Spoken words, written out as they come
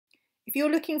If you're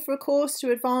looking for a course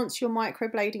to advance your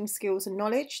microblading skills and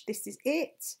knowledge, this is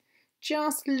it.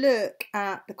 Just look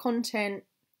at the content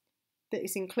that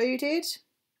is included,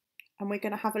 and we're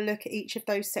going to have a look at each of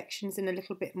those sections in a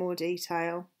little bit more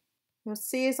detail. You'll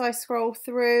see as I scroll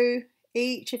through,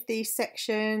 each of these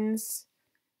sections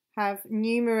have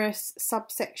numerous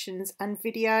subsections and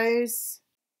videos.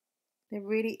 There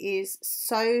really is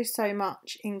so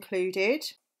much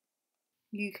included.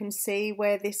 You can see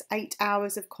where this 8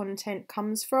 hours of content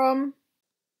comes from.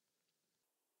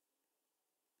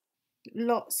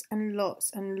 Lots and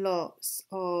lots and lots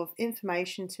of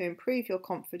information to improve your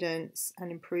confidence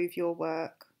and improve your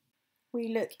work. We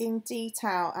look in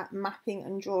detail at mapping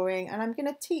and drawing, and I'm going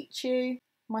to teach you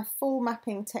my full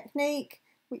mapping technique,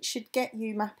 which should get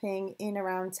you mapping in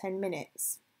around 10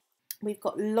 minutes. We've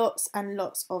got lots and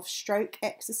lots of stroke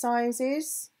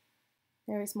exercises.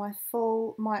 There is my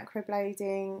full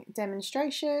microblading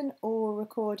demonstration, all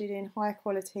recorded in high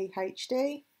quality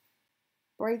HD,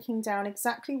 breaking down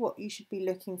exactly what you should be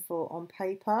looking for on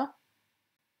paper.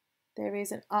 There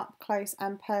is an up close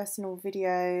and personal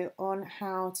video on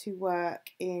how to work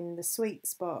in the sweet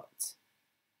spot.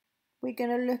 We're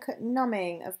going to look at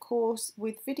numbing, of course,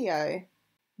 with video.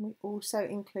 We also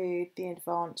include the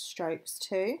advanced strokes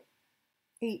too.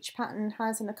 Each pattern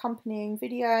has an accompanying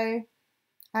video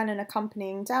and an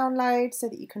accompanying download so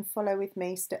that you can follow with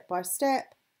me step by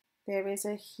step. There is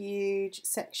a huge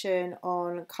section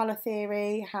on colour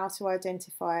theory, how to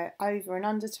identify over and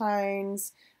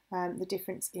undertones, the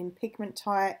difference in pigment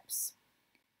types.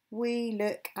 We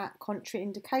look at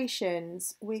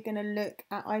contraindications. We're going to look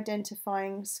at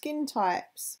identifying skin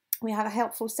types. We have a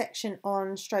helpful section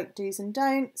on stroke do's and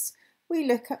don'ts. We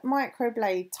look at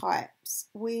microblade types.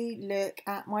 We look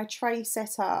at my tray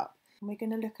setup. We're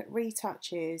going to look at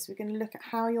retouches. We're going to look at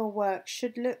how your work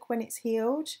should look when it's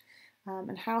healed,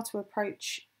 and how to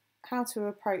approach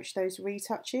those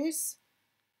retouches.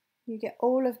 You get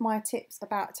all of my tips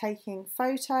about taking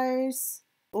photos,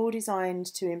 all designed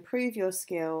to improve your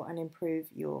skill and improve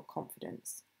your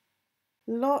confidence.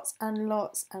 Lots and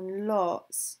lots and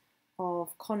lots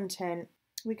of content.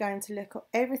 We're going to look at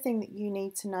everything that you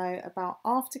need to know about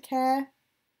aftercare,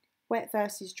 wet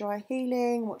versus dry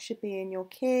healing, what should be in your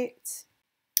kit.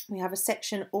 We have a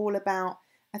section all about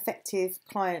effective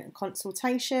client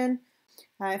consultation.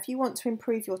 If you want to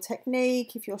improve your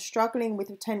technique, if you're struggling with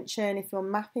retention, if your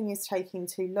mapping is taking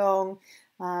too long,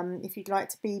 if you'd like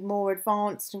to be more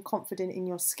advanced and confident in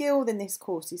your skill, then this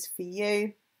course is for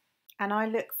you. And I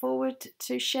look forward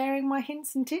to sharing my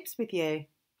hints and tips with you.